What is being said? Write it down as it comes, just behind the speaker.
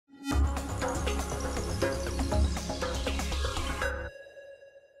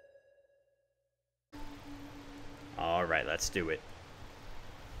right, let's do it.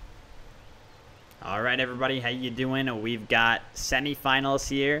 All right, everybody, how you doing? We've got semifinals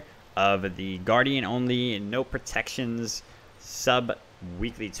here of the Guardian only no protections sub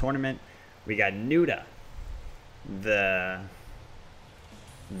weekly tournament. We got Nuda, the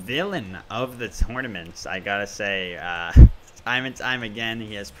villain of the tournament. I gotta say, time and time again,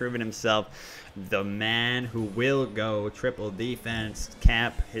 he has proven himself the man who will go triple defense,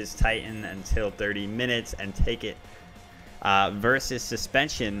 camp his Titan until 30 minutes, and take it versus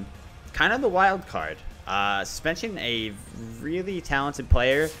Suspension. Kind of the wild card. Suspension, a really talented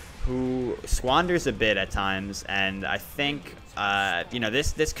player who squanders a bit at times, and I think you know,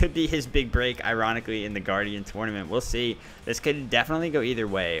 this could be his big break, ironically, in the Guardian tournament. We'll see. This could definitely go either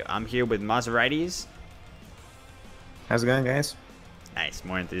way. I'm here with Mazarites. How's it going, guys? Nice,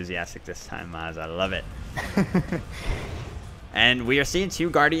 more enthusiastic this time, Maz. I love it. And we are seeing two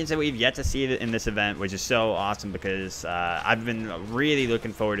Guardians that we've yet to see in this event, which is so awesome because I've been really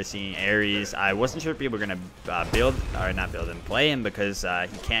looking forward to seeing Ares. I wasn't sure if people were going to build, or not build him, play him because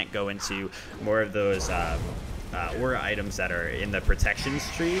he can't go into more of those aura items that are in the protections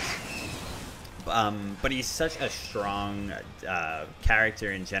trees. But he's such a strong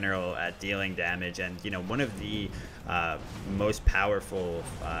character in general at dealing damage, and you know, one of the most powerful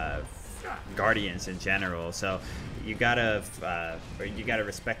Guardians in general. So you gotta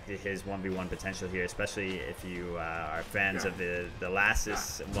respect his 1v1 potential here, especially if you are fans of the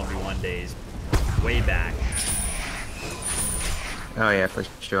Lassus 1v1 days way back. Oh yeah, for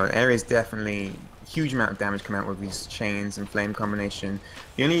sure. Ares definitely huge amount of damage come out with these chains and flame combination.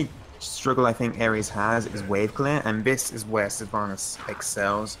 The only struggle I think Ares has is wave clear, and this is where Sylvanus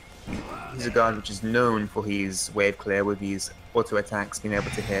excels. He's a god which is known for his wave clear with these auto attacks, being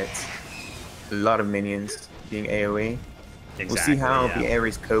able to hit a lot of minions, being AoE. Exactly, we'll see how the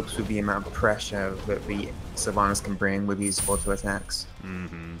Ares copes with the amount of pressure that the Sylvanus can bring with these auto attacks.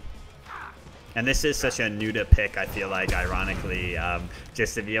 And this is such a Nuda pick, I feel like, ironically,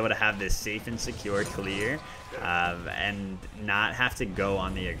 just to be able to have this safe and secure clear and not have to go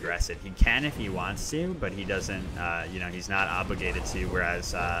on the aggressive. He can if he wants to, but he doesn't, you know, he's not obligated to,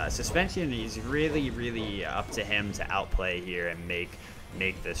 whereas Suspension, he's really up to him to outplay here and make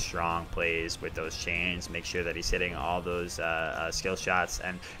the strong plays with those chains, make sure that he's hitting all those skill shots.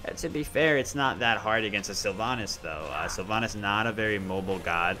 And to be fair, it's not that hard against a Sylvanus, though. Sylvanus is not a very mobile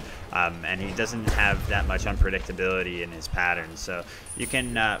god, and he doesn't have that much unpredictability in his patterns. So you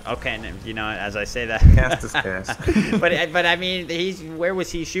can, okay, you know, as I say that, cast is cast. but I mean, where was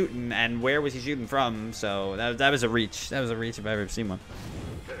he shooting, and where was he shooting from? So that was a reach. That was a reach if I've ever seen one.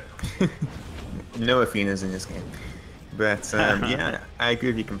 No Athenas in this game. But yeah, I agree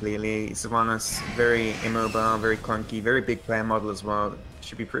with you completely. Sylvanus, very immobile, very clunky, very big player model as well.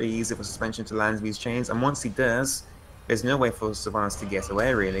 Should be pretty easy for Suspension to land these chains. And once he does, there's no way for Sylvanus to get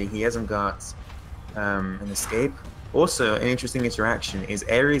away, really. He hasn't got an escape. Also, an interesting interaction is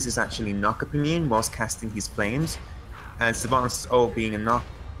Ares is actually knock-up immune whilst casting his flames. And Sylvanus, being a knock,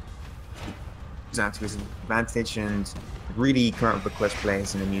 is out to his advantage and really come out with the clutch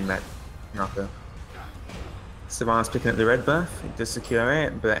plays and immune that knock-up. Sylvanus picking up the red buff, it does secure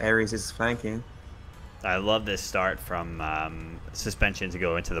it, but Ares is flanking. I love this start from Suspension to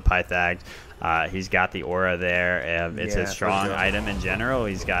go into the Pythag. He's got the aura there. It's a strong item in general.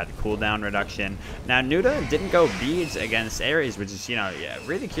 He's got cooldown reduction. Now, Nuda didn't go beads against Ares, which is, you know,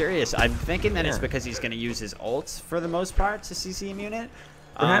 really curious. I'm thinking that it's because he's going to use his ult for the most part to CC immune it.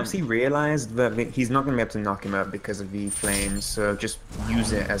 Perhaps he realized that he's not going to be able to knock him out because of the flames, so just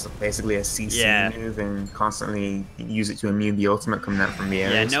use it as basically a CC move and constantly use it to immune the ultimate coming out from the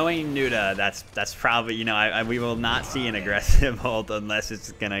Ares. Yeah, knowing Nuda, that's probably, you know, we will not see an aggressive ult unless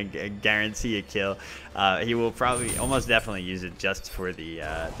it's going to guarantee a kill. He will probably almost definitely use it just for the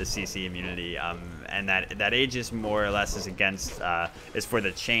CC immunity, and that Aegis more or less is against is for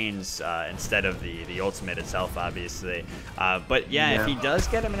the chains instead of the ultimate itself, obviously. But yeah, if he does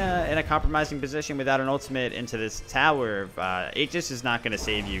get him in a compromising position without an ultimate into this tower, Aegis is not going to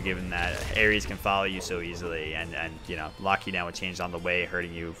save you, given that Ares can follow you so easily and you know, lock you down with chains on the way,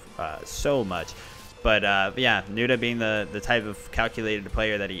 hurting you so much. But yeah, Nuda being the type of calculated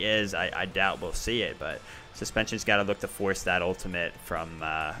player that he is, I doubt we'll see it. But Suspension's got to look to force that ultimate from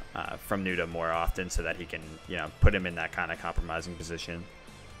Nuda more often so that he can, you know, put him in that kind of compromising position.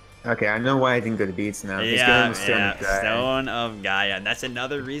 Okay, I know why I didn't go to beats now. He's Yeah, going with Stone of Gaia. Stone of Gaia. And that's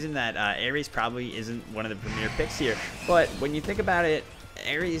another reason that Ares probably isn't one of the premier picks here. But when you think about it,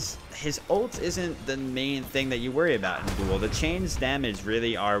 Ares, his ult isn't the main thing that you worry about in Duel. The chains damage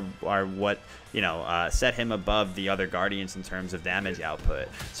really are what, you know, set him above the other Guardians in terms of damage output.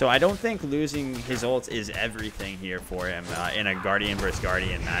 So I don't think losing his ult is everything here for him in a Guardian versus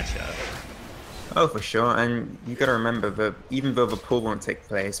Guardian matchup. Oh, for sure. And you got to remember that even though the pull won't take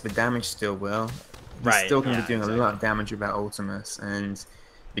place, the damage still will. He's still going to be doing a lot of damage without Ultimus, and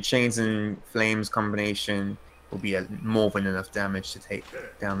the Chains and Flames combination will be more than enough damage to take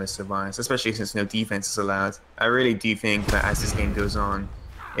down the Sylvanus, especially since no defense is allowed. I really do think that as this game goes on,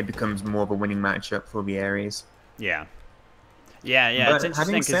 it becomes more of a winning matchup for the Ares. Yeah. Yeah, but it's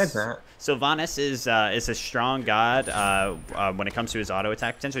interesting because Sylvanus is a strong god when it comes to his auto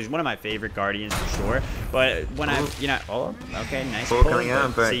attack potential. He's one of my favorite Guardians for sure. But when okay, nice pull.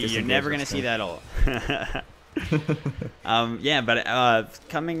 See, you're never gonna see that ult. Yeah, but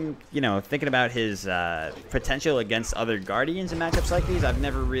thinking about his potential against other Guardians in matchups like these, I've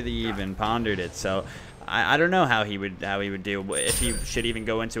never really even pondered it. So I don't know how he would do, if he should even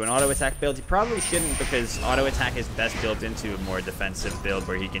go into an auto attack build. He probably shouldn't, because auto attack is best built into a more defensive build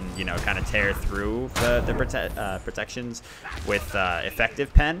where he can, you know, kind of tear through the protections with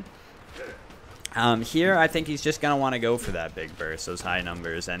effective pen. Here, I think he's just going to want to go for that big burst, those high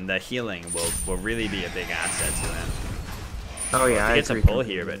numbers, and the healing will really be a big asset to him. Oh, yeah, he gets a pull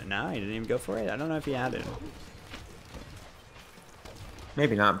here, but no, he didn't even go for it. I don't know if he had it.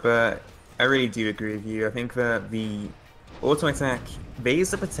 Maybe not, but I really do agree with you. I think that the auto attack, there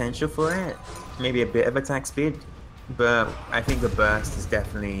is the potential for it, maybe a bit of attack speed, but I think the burst is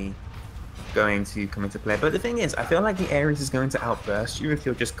definitely going to come into play. But the thing is, I feel like the Ares is going to outburst you if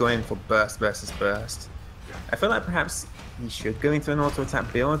you're just going for burst versus burst. I feel like perhaps he should go into an auto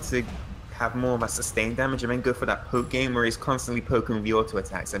attack build to have more of a sustained damage, and then go for that poke game where he's constantly poking with the auto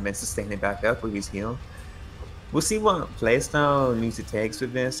attacks and then sustaining back up with his heal. We'll see what playstyle Nuta takes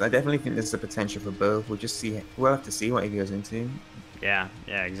with this. I definitely think there's a potential for both. We'll have to see what he goes into. Yeah,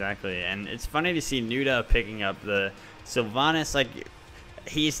 exactly. And it's funny to see Nuta picking up the Sylvanus. Like,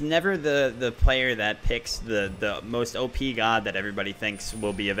 he's never the player that picks the most OP god that everybody thinks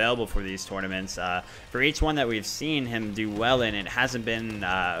will be available for these tournaments. For each one that we've seen him do well in, it hasn't been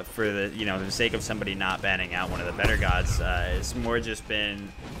for the sake of somebody not banning out one of the better gods. It's more just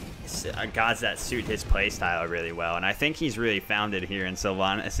been gods that suit his playstyle really well, and I think he's really found it here in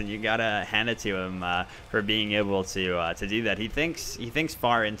Sylvanus, and you gotta hand it to him for being able to do that. He thinks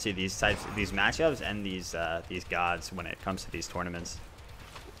far into these matchups and these gods when it comes to these tournaments.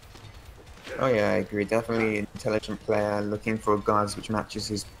 Oh yeah, I agree. Definitely an intelligent player looking for gods which matches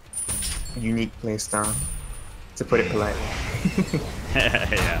his unique playstyle, to put it politely.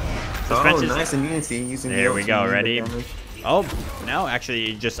 Yeah. Oh, nice immunity using. There we go. Ready? Oh, no,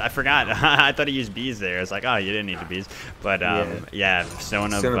 actually, I forgot. I thought he used bees there. I was like, oh, you didn't need the bees. But, yeah,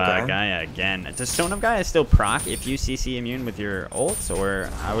 Stone of Gaia again. Does Stone of Gaia still proc if you CC immune with your ult? Or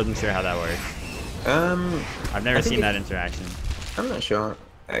I wasn't sure how that worked. I've never seen that interaction. I'm not sure.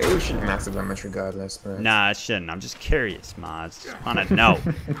 It shouldn't matter that much regardless. But... Nah, it shouldn't. I'm just curious, Mods. Just want to know.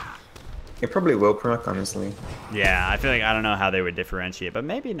 It probably will proc, honestly. Yeah, I feel like I don't know how they would differentiate, but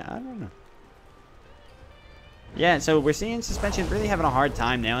maybe not. I don't know. Yeah, so we're seeing Suspension really having a hard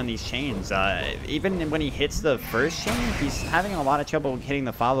time nailing these chains. Even when he hits the first chain, he's having a lot of trouble hitting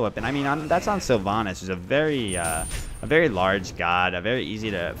the follow-up. And I mean, that's on Sylvanus, who's a very large god, very easy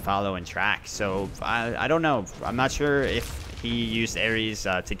to follow and track. So I don't know. I'm not sure if he used Ares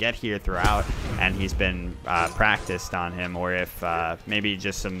to get here throughout, and he's been practiced on him, or if maybe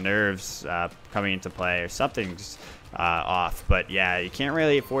just some nerves coming into play or something's off. But yeah, you can't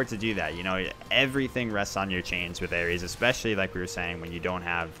really afford to do that. You know, everything rests on your chains with Ares, especially like we were saying, when you don't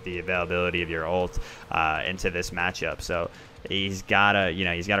have the availability of your ult into this matchup. So he's gotta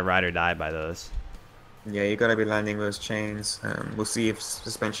ride or die by those. Yeah, you gotta be landing those chains. We'll see if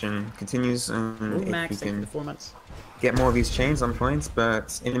Suspension continues and if we can 4 months. Get more of these chains on points,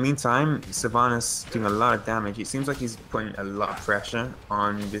 but in the meantime, Sylvanus doing a lot of damage. It seems like he's putting a lot of pressure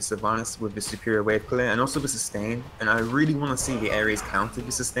on the Sylvanus with the superior wave clear and also the sustain. And I really want to see the Ares counter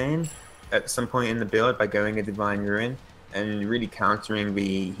the sustain at some point in the build by going a Divine Ruin and really countering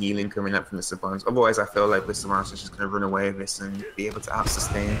the healing coming up from the Sylvanus. Otherwise, I feel like the Sylvanus is just going to run away with this and be able to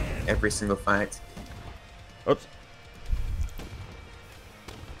out-sustain every single fight. Oops.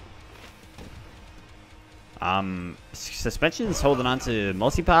 Suspension's holding on to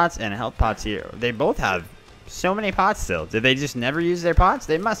multi-pots and health pots here. They both have so many pots still. Did they just never use their pots?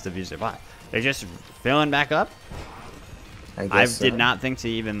 They must have used their pot. They're just filling back up. I did not think to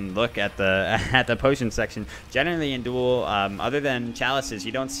even look at the potion section. Generally in Duel, other than chalices,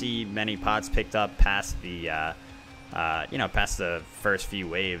 you don't see many pots picked up past the you know, past the first few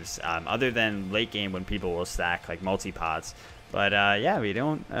waves, other than late game when people will stack like multi-pods. But yeah, we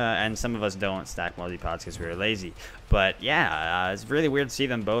don't, and some of us don't stack multi-pods because we were lazy. But yeah, it's really weird to see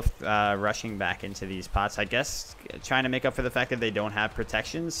them both rushing back into these pots. I guess trying to make up for the fact that they don't have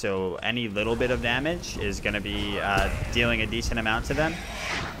protection, so any little bit of damage is going to be dealing a decent amount to them.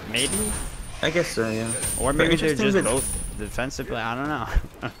 Maybe? I guess so, yeah. Or maybe they're just both defensively. I don't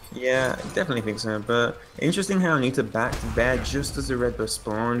know. Yeah, definitely think so. But interesting how Nita backed there just as the red buff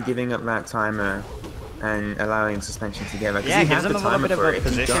spawned, giving up that timer and allowing suspension together. Yeah, it gives him a little bit of a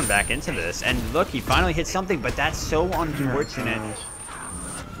position back into this. And look, he finally hit something, but that's so unfortunate.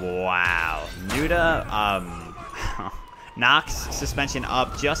 Wow. Nuda knocks suspension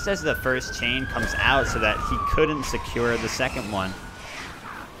up just as the first chain comes out so that he couldn't secure the second one.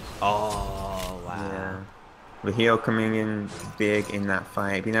 Oh, wow. Yeah. The heal coming in big in that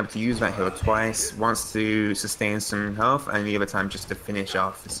fight, being able to use that heal twice, wants to sustain some health, and the other time just to finish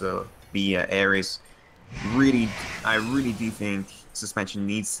off. So the Ares really, I really do think suspension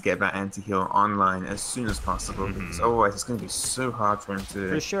needs to get that anti-heal online as soon as possible, because otherwise it's going to be so hard for him to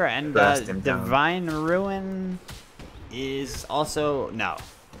for sure. And Divine Ruin is also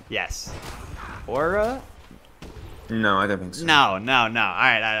yes, Aura. No, I don't think so. No. All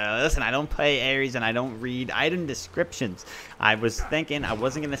right, listen, I don't play Ares and I don't read item descriptions. I was thinking I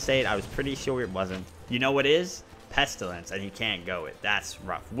wasn't going to say it. I was pretty sure it wasn't. You know what is? Pestilence, and he can't go it. That's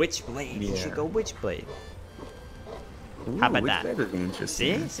rough. Witchblade. He should go Witchblade. Ooh, how about that? Witchblade would be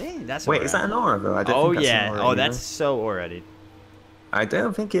interesting. See? That's Wait, is that an aura, though? I don't oh, think that's yeah. an aura, That's so already. I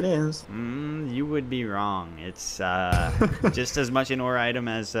don't think it is. You would be wrong. It's just as much an aura item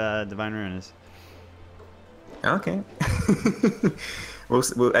as Divine Ruin is. Okay.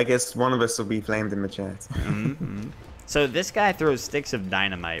 I guess one of us will be flamed in the chat. So this guy throws sticks of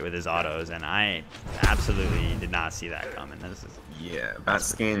dynamite with his autos, and I absolutely did not see that coming. Yeah, that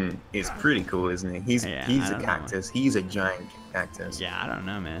skin is pretty cool, isn't it? He's a cactus. He's a giant cactus. Yeah, I don't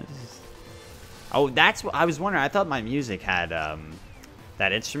know, man. Oh, that's what I was wondering. I thought my music had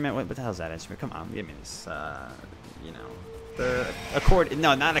that instrument. What the hell's that instrument? Come on, give me this. You know, the accordion.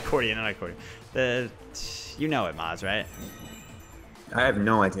 No, not accordion. You know it, Maz, right? I have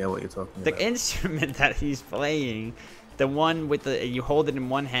no idea what you're talking about. The instrument that he's playing, the one with you hold it in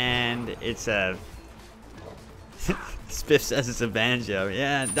one hand. It's a. Spiff says it's a banjo.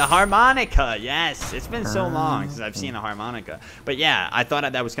 Yeah, the harmonica. Yes, it's been so long since I've seen a harmonica. But yeah, I thought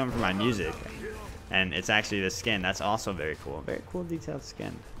that was coming from my music, and it's actually the skin. That's also very cool. Very cool detailed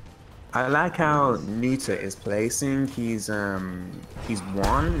skin. I like how Nuta is placing. He's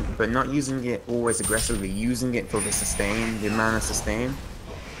one, but not using it always aggressively. Using it for the sustain, the mana sustain.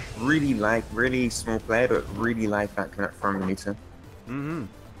 Really small player, but really like that from Nuta. Man,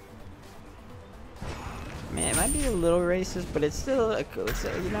 it might be a little racist, but it's still a cool.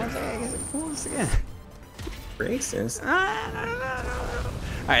 So, you know, it's a cool skin. Racist? All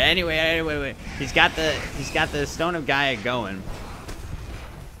right. Anyway, he's got the Stone of Gaia going.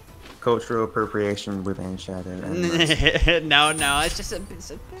 Cultural appropriation with NShadow. No, it's just a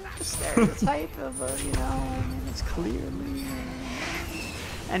bit of a stereotype of you know, I mean, it's clearly.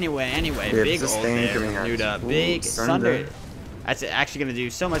 Anyway, big old there, Nuda, big Sunder. That's actually gonna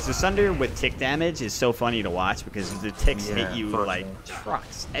do so much. The Sunder with tick damage is so funny to watch because the ticks hit you like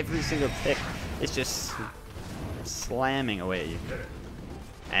trucks. Every single tick is just slamming away at you.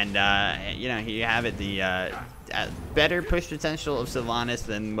 And you know, here you have it, the better push potential of Sylvanus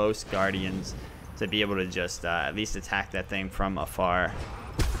than most Guardians to be able to just at least attack that thing from afar.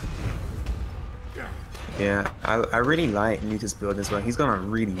 Yeah, I really like Nuta's build as well. He's got a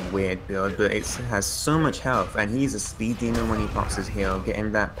really weird build, but it has so much health, and he's a speed demon when he pops his heal,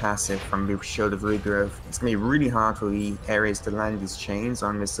 getting that passive from the Shield of Regrowth. It's going to be really hard for the Ares to land his chains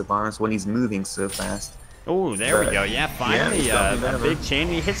on Mr. Sylvanus when he's moving so fast. Oh, there we go. Yeah, finally a big chain.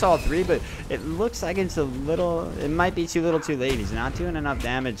 He hits all three, but it looks like it's a little. It might be too little, too late. He's not doing enough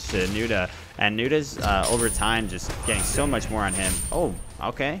damage to Nuda, and Nuda's over time just getting so much more on him. Oh,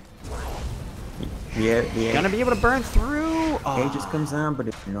 okay. Yeah. Gonna be able to burn through. Oh. Aegis comes down, but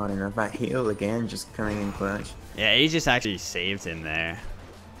it's not enough. That heal again, just coming in clutch. Yeah, Aegis actually saved him there.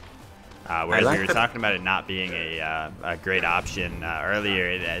 Whereas we were talking about it not being a great option earlier,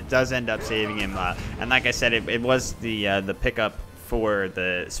 it does end up saving him. And like I said, it was the pickup for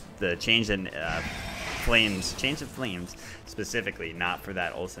the change in Chains of Flames specifically, not for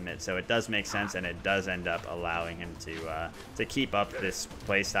that ultimate. So it does make sense, and it does end up allowing him to keep up this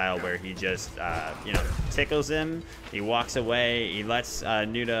playstyle where he just you know, tickles him, he walks away, he lets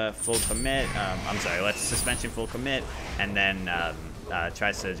Nuda full commit. Lets suspension full commit, and then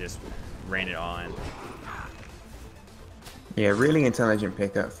tries to just rain it all in. Yeah, really intelligent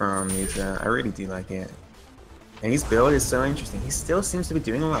pickup from Muta. I really do like it. And his build is so interesting. He still seems to be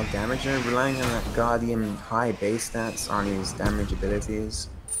doing a lot of damage there, relying on that Guardian high base stats on his damage abilities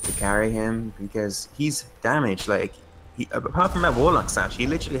to carry him, because he's damaged. Like, apart from that Warlock Sash, he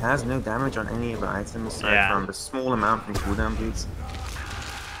literally has no damage on any of the items aside from the small amount from cooldown boots.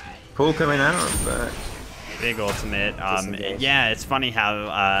 Pull coming out, but big ultimate. Yeah, it's funny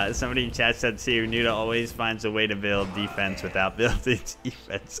how somebody in chat said too, Nuda always finds a way to build defense without building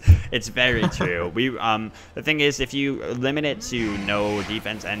defense. It's very true. The thing is, if you limit it to no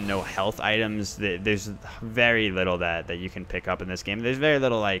defense and no health items, there's very little that you can pick up in this game. There's very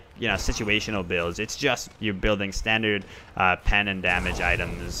little, like, you know, situational builds. It's just you building standard pen and damage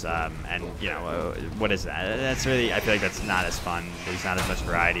items, and, you know, what is that? That's really, I feel like that's not as fun. There's not as much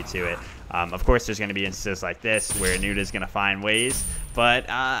variety to it. Of course, there's going to be instances like this where Nuda's going to find ways, but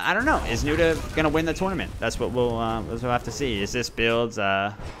I don't know. Is Nuda going to win the tournament? That's what we'll have to see. Is this build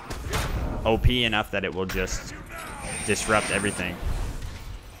OP enough that it will just disrupt everything?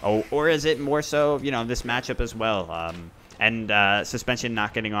 Oh, or is it more so, you know, this matchup as well? And Suspension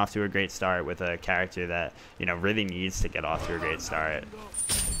not getting off to a great start with a character that, you know, really needs to get off to a great start.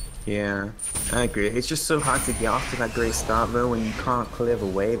 Yeah, I agree. It's just so hard to get off to that great start though when you can't clear the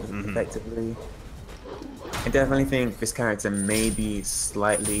wave effectively. I definitely think this character may be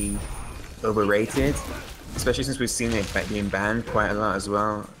slightly overrated, especially since we've seen it being banned quite a lot as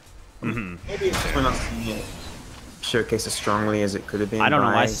well. Maybe it's just we're not seeing it showcased as strongly as it could have been. I don't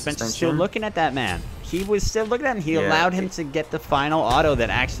know why Suspension's still looking at that man. He was still looking at him. He allowed him to get the final auto that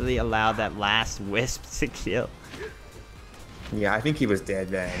actually allowed that last wisp to kill. Yeah, I think he was dead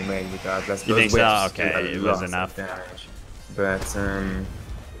there anyway, regardless. You think so? Okay, it was enough. Damage. But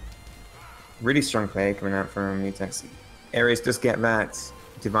really strong play coming out from Mutex. Ares does get that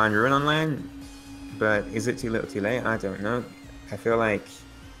Divine Ruin online, but is it too little too late? I don't know. I feel like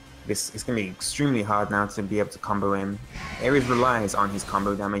this is going to be extremely hard now to be able to combo him. Ares relies on his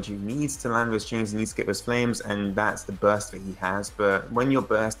combo damage. He needs to land those chains, he needs to get those flames, and that's the burst that he has. But when your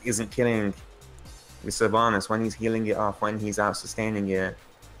burst isn't killing with Sylvanus, when he's healing it off, when he's out sustaining it,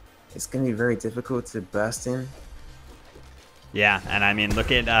 it's going to be very difficult to burst him. Yeah, and I mean,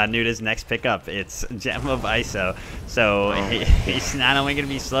 look at Nuda's next pickup. It's Gem of ISO. So he's not only going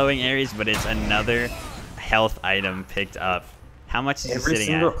to be slowing Ares, but it's another health item picked up. How much is he sitting at? Every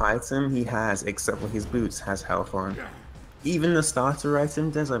single item he has, except for his boots, has health on. Even the starter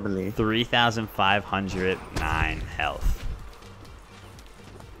item does, I believe. 3,509 health.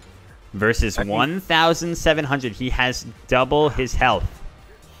 Versus 1,700. He has double his health.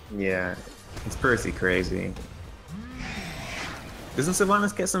 Yeah, it's pretty crazy. Doesn't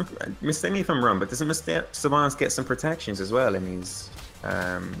Sylvanus get some? Mistake me if I'm wrong, but doesn't Sylvanus get some protections as well in his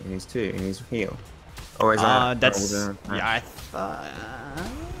heal? Or is that? That's yeah. I thought.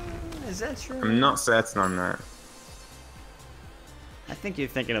 Is that true? I'm not certain on that. I think you're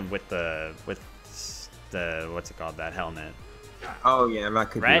thinking of with the what's it called, that helmet. Oh yeah, that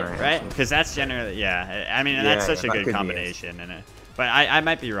could be right. Because that's generally, yeah. I mean, that's such a good combination in it. But I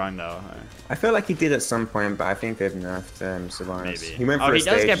might be wrong though. I feel like he did at some point, but I think they've nerfed Sylvanus. Maybe. He went for he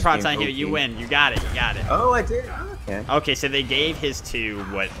does get prots on here. You win. You got it. You got it. Oh, I did. Oh, okay. Okay, so they gave his to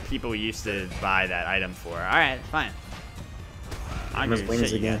what people used to buy that item for. All right, fine. I'm gonna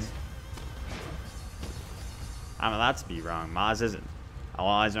wins again. I'm allowed to be wrong. Maz isn't. All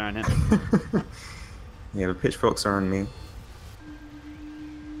eyes are on him. Yeah, the pitchforks are on me.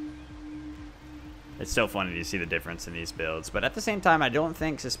 It's so funny to see the difference in these builds, but at the same time, I don't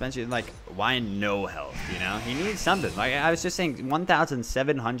think Suspension, like, why no health, you know? He needs something. Like, I was just saying,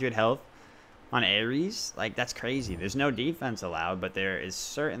 1,700 health on Ares, like, that's crazy. There's no defense allowed, but there is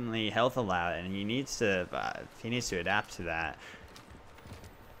certainly health allowed, and he needs to adapt to that.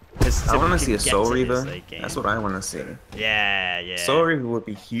 I want to see a Soul Reaver. That's what I want to see. Yeah. Soul Reaver would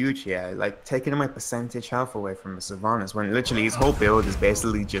be huge, yeah. Like, taking my percentage health away from the Sylvanus, when literally his whole build is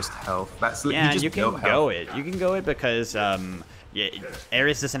basically just health. That's you can go it. You can go it because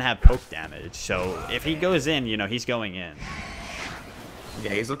Ares doesn't have poke damage. So if he goes in, you know, he's going in.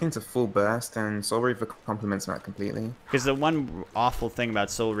 Yeah, he's looking to full burst, and Soul Reaver complements that completely. Because the one awful thing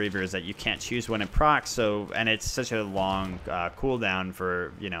about Soul Reaver is that you can't choose when it procs, and it's such a long cooldown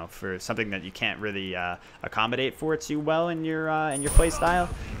for something that you can't really accommodate for too well in your play style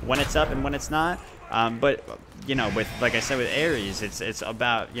when it's up and when it's not. But you know, with, like I said, with Ares, it's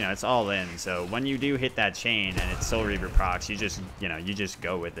about, you know, it's all in. So when you do hit that chain and it's Soul Reaver procs, you just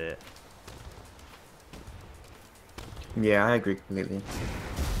go with it. Yeah, I agree completely.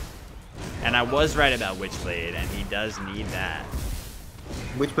 And I was right about Witchblade, and he does need that.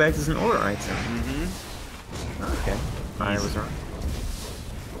 Witchblade is an aura item. Mm-hmm. Okay. I was wrong.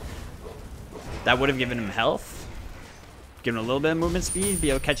 That would have given him health, given him a little bit of movement speed, be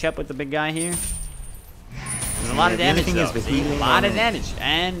able to catch up with the big guy here. There's a lot of damage, though. A lot of damage.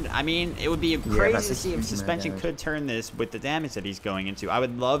 And, I mean, it would be crazy to see if Suspension could turn this with the damage that he's going into. I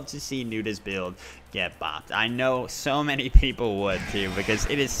would love to see Nuda's build get bopped. I know so many people would, too, because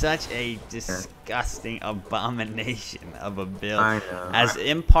it is such a disgusting abomination of a build. I know. As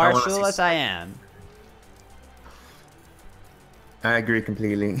impartial as I am. I agree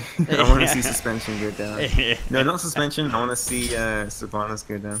completely. I want to see Suspension go down. No, not Suspension. I want to see Sylvanus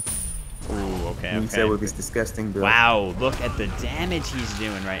go down. Ooh, okay. With his disgusting build. Wow, look at the damage he's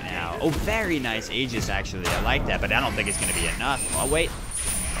doing right now. Oh, very nice Aegis, actually. I like that, but I don't think it's going to be enough. Oh, wait.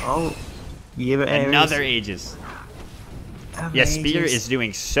 Oh, yeah, but another Aegis. Yeah, Spear is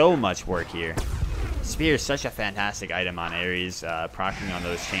doing so much work here. Spear is such a fantastic item on Ares, proccing on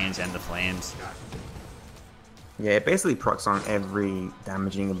those chains and the flames. Yeah, it basically procs on every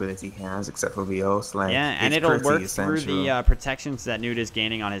damaging ability he has except for Vios. Like, yeah, and it'll work through the protections that Nuda is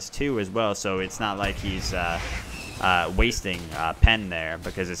gaining on his 2 as well, so it's not like he's wasting pen there,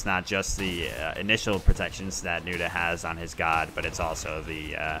 because it's not just the initial protections that Nuda has on his god, but it's also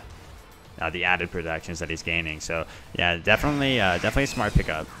the added protections that he's gaining. So yeah, definitely a smart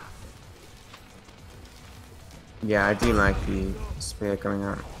pickup. Yeah, I do like the Spear coming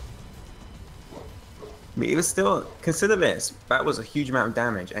out. But it was still, consider this, that was a huge amount of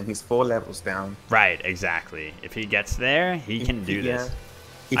damage, and he's 4 levels down. Right, exactly. If he gets there, he can do this.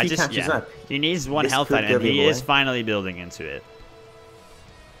 If he catches up, he needs 1 health item, and he is finally building into it.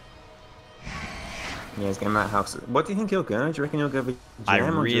 Yeah, he's getting that house. What do you think he'll go? Do you reckon he'll go for Gem? I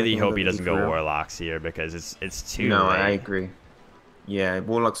really hope he doesn't go Warlocks here, because it's too No, late. I agree. Yeah,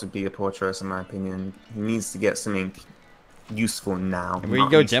 Warlocks would be a poor choice in my opinion. He needs to get something useful now. Can we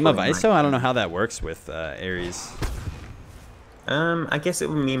go Gem of Iso? I don't know how that works with Ares. I guess it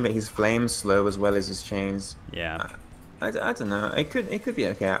would mean that his flame's slow as well as his chains. Yeah. I don't know. It could be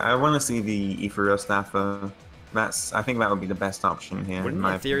okay. I want to see the Ethereal Staff. I think that would be the best option here. Wouldn't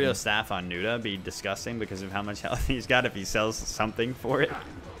the Ethereal Staff on Nuda be disgusting because of how much health he's got if he sells something for it?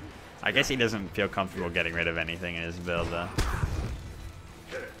 I guess he doesn't feel comfortable getting rid of anything in his build, though.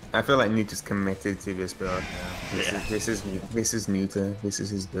 I feel like Newta's committed to this build now. This is Nuta. This is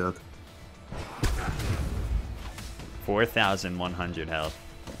his build. 4,100 health.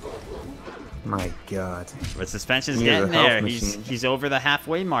 My God. But Suspension's getting there. He's over the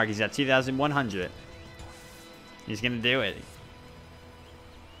halfway mark. He's at 2,100. He's gonna do it.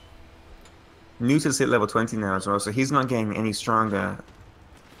 Newta's hit level 20 now as well, so he's not getting any stronger.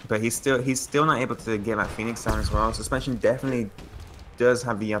 But he's still not able to get that Phoenix down as well. Suspension definitely does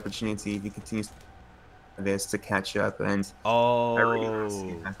have the opportunity if he continues this to catch up. And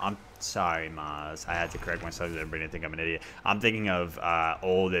I'm sorry, Maz. I had to correct myself because everybody didn't think I'm an idiot. I'm thinking of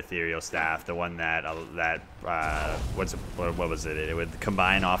old Ethereal Staff, the one that what was it? It would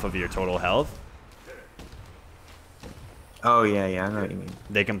combine off of your total health. Oh yeah, I know what you mean.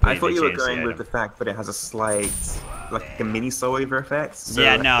 They completely I thought you were going the with the fact that it has a slight, like a mini soul wave effect. So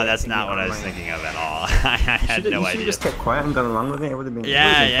yeah, no, that's not what I was thinking of at all. I had no idea. You should just kept quiet and gone along with it. It would have been.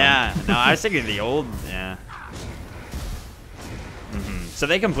 Yeah. No, I was thinking the old. Yeah. So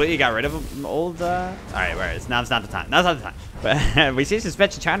they completely got rid of old. All right. It's not the time. Now's not the time. But we see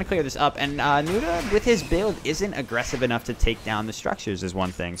Suspension trying to clear this up, and Nuda with his build isn't aggressive enough to take down the structures is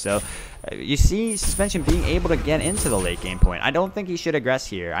one thing. So you see Suspension being able to get into the late game point. I don't think he should aggress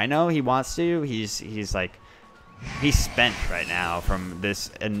here. I know he wants to. He's spent right now from this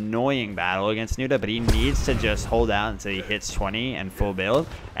annoying battle against Nuda, but he needs to just hold out until he hits 20 and full build,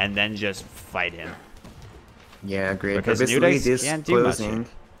 and then just fight him. Yeah, agreed. Because this Nuda lead is can't do closing. much.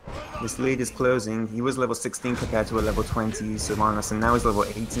 This lead is closing. He was level 16 compared to a level 20 Sylvanus, and now he's level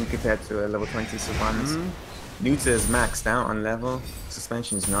 18 compared to a level 20 Sylvanus. Nuta is maxed out on level.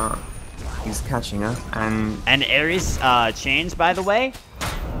 Suspension's not. He's catching up, and Ares chains, by the way,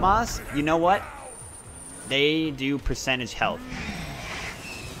 Maz, you know what? They do percentage health.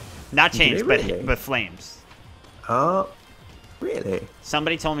 Not chains, really? but flames. Oh, really?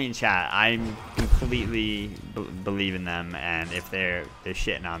 Somebody told me in chat. I'm completely believing them, and if they're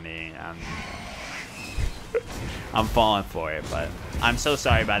shitting on me, I'm falling for it. But I'm so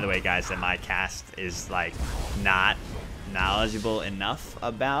sorry, by the way, guys, that my cast is like not knowledgeable enough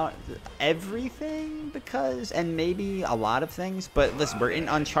about everything, because, and maybe a lot of things, but listen, we're in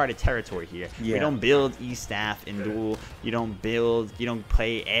uncharted territory here. We don't build E-Staff in Duel. You don't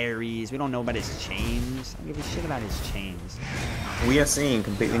play Ares. We don't know about his chains. I don't give a shit about his chains. We are seeing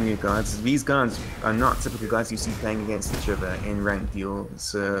completely new guards. These guards are not typical guards you see playing against each other in ranked duel.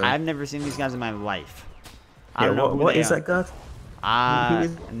 So I've never seen these guys in my life. I don't know who what they is are. that god? Who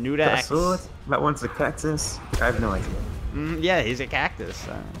is Nuda that X. sword? That one's a cactus? I have no idea. Yeah, he's a cactus.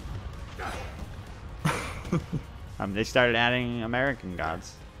 They started adding American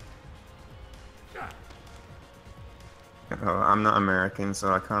gods. Oh, I'm not American,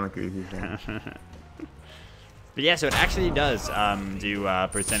 so I can't agree with you. But yeah, so it actually does do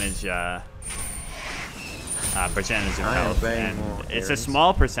percentage percentage of health, and it's a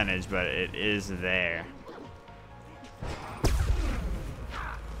small percentage, but it is there.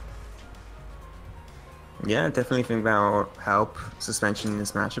 Yeah, I definitely think that will help suspension in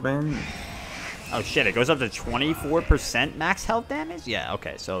this matchup. And Oh shit, it goes up to 24% max health damage? Yeah,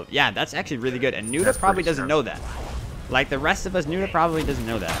 okay, so yeah, that's actually really good, and Nuda probably doesn't know that. Like the rest of us, Nuda probably doesn't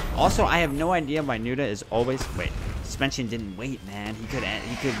know that. Also, I have no idea why Nuda is always... Wait, suspension didn't wait, man. He could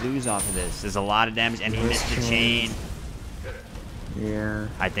lose off of this. There's a lot of damage, and he missed the chain. Yeah.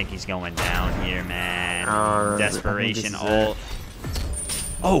 I think he's going down here, man. Desperation ult. ult.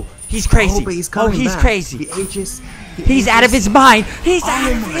 Oh, he's crazy. Oh, but he's coming back. Crazy. The Aegis, he's out of his mind. He's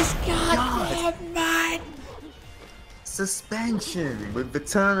out of his God. mind. Suspension with the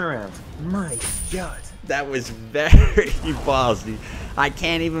turnaround. My God. That was very ballsy. I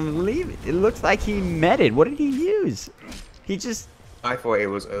can't even believe it. It looks like he meted. What did he use? He just... I thought it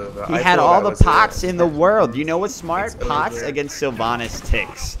was over. He had all the pots in the world. You know what's smart? Pots against Sylvanus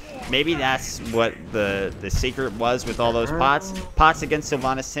ticks. Maybe that's what the secret was with all those pots. Pots against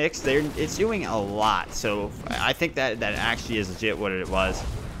Sylvanus ticks. It's doing a lot. So I think that actually is legit what it was.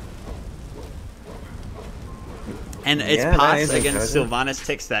 And it's pots against Sylvanus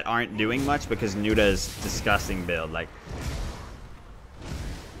ticks that aren't doing much because Nuda's disgusting build. Like,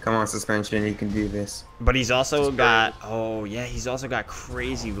 come on, suspension, you can do this. but he's also got he's also got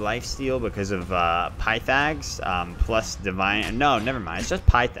crazy lifesteal because of Pythags plus divine. No, never mind. It's just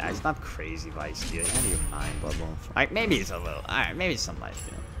Pythags, not crazy lifesteal. I don't even mind Bloodborne. Like maybe it's a little. All right, maybe it's some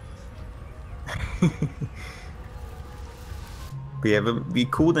lifesteal. But yeah, the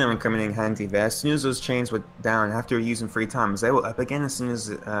cooldown coming in handy there. As soon as those chains were down, after using 3 times, they were up again as soon as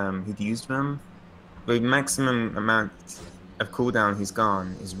he'd used them. The maximum amount of cooldown he's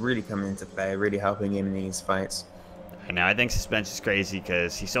gone is really coming into play, really helping him in these fights. I know, I think suspension's crazy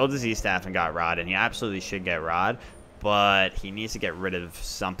because he sold his E-Staff and got Rod, and he absolutely should get Rod, but he needs to get rid of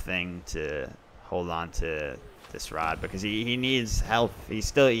something to hold on to this Rod because he needs help. He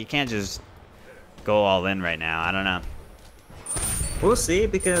can't just go all in right now. I don't know. We'll see,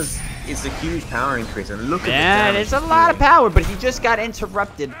 because it's a huge power increase, and look at yeah, it's a lot of power, but he just got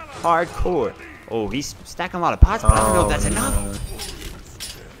interrupted hardcore. Oh, he's stacking a lot of pots, but I don't know if that's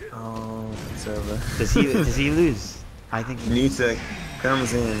enough. Oh, it's over. Does he lose? I think Nuda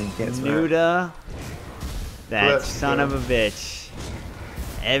comes in, gets Nuda, that son of a bitch.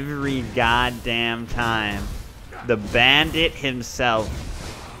 Every goddamn time. The bandit himself.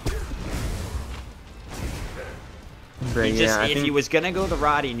 If he was gonna go the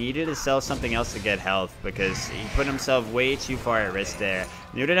Rod, he needed to sell something else to get health because he put himself way too far at risk there.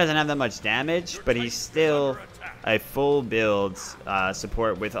 Nuda doesn't have that much damage, but he's still a full build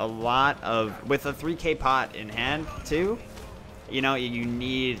support with a 3K pot in hand too. You know, you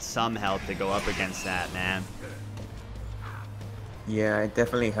need some health to go up against that, man. Yeah, it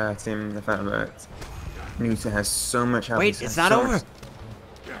definitely hurts him, the fact that Nuda has so much health. Wait, it's not over.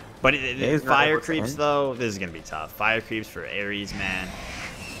 But fire creeps, though, this is going to be tough. Fire creeps for Ares, man.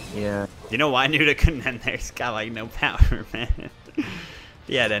 Yeah. You know why Nuda couldn't end there? He's got, like, no power, man.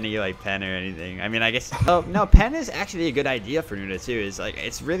 He had any, like, pen or anything. I mean, I guess... Oh, no, pen is actually a good idea for Nuda, too. It's, like,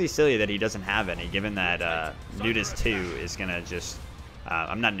 it's really silly that he doesn't have any, given that Nuda's 2 is going to just...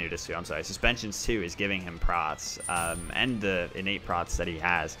 I'm not Nuda's 2, I'm sorry. Suspension's 2 is giving him prots, and the innate prots that he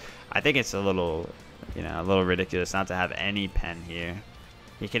has. I think it's a little, a little ridiculous not to have any pen here.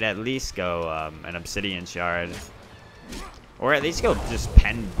 He could at least go an obsidian shard, or at least go just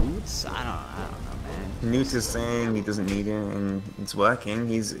pen boots. I don't know, man. Nuda's saying he doesn't need it, and it's working.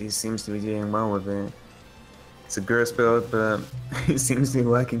 He seems to be doing well with it. It's a gross build, but it seems to be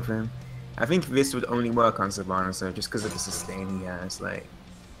working for him. I think this would only work on Sylvanus, though, just because of the sustain he has. Like,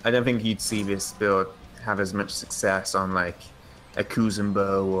 I don't think you'd see this build have as much success on like a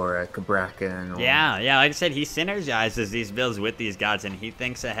Kuzumbo or a Kabrakan. Or... Yeah, like I said, he synergizes these builds with these gods, and he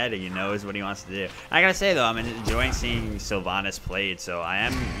thinks ahead, and he knows what he wants to do. I gotta say, though, I'm enjoying seeing Sylvanus played, so I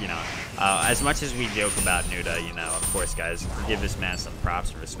am, as much as we joke about Nuda, of course, guys, give this man some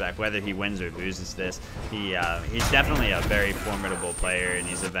props and respect. Whether he wins or loses this, he's definitely a very formidable player in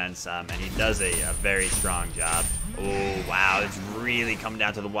these events, and he does a very strong job. Oh, wow, it's really come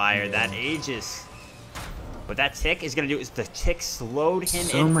down to the wire. That Aegis... What that tick is going to do is the tick slowed him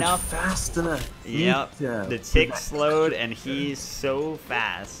so much enough. faster. Yep, the tick slowed, and he's so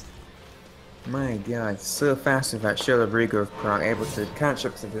fast. My god, so fast with that Shield of Regrowth proc, able to catch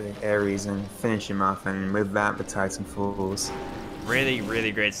up to the Ares and finish him off, and with that, the Titan falls. Really,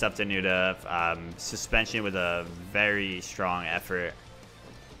 really great stuff to Nuda. Suspension with a very strong effort.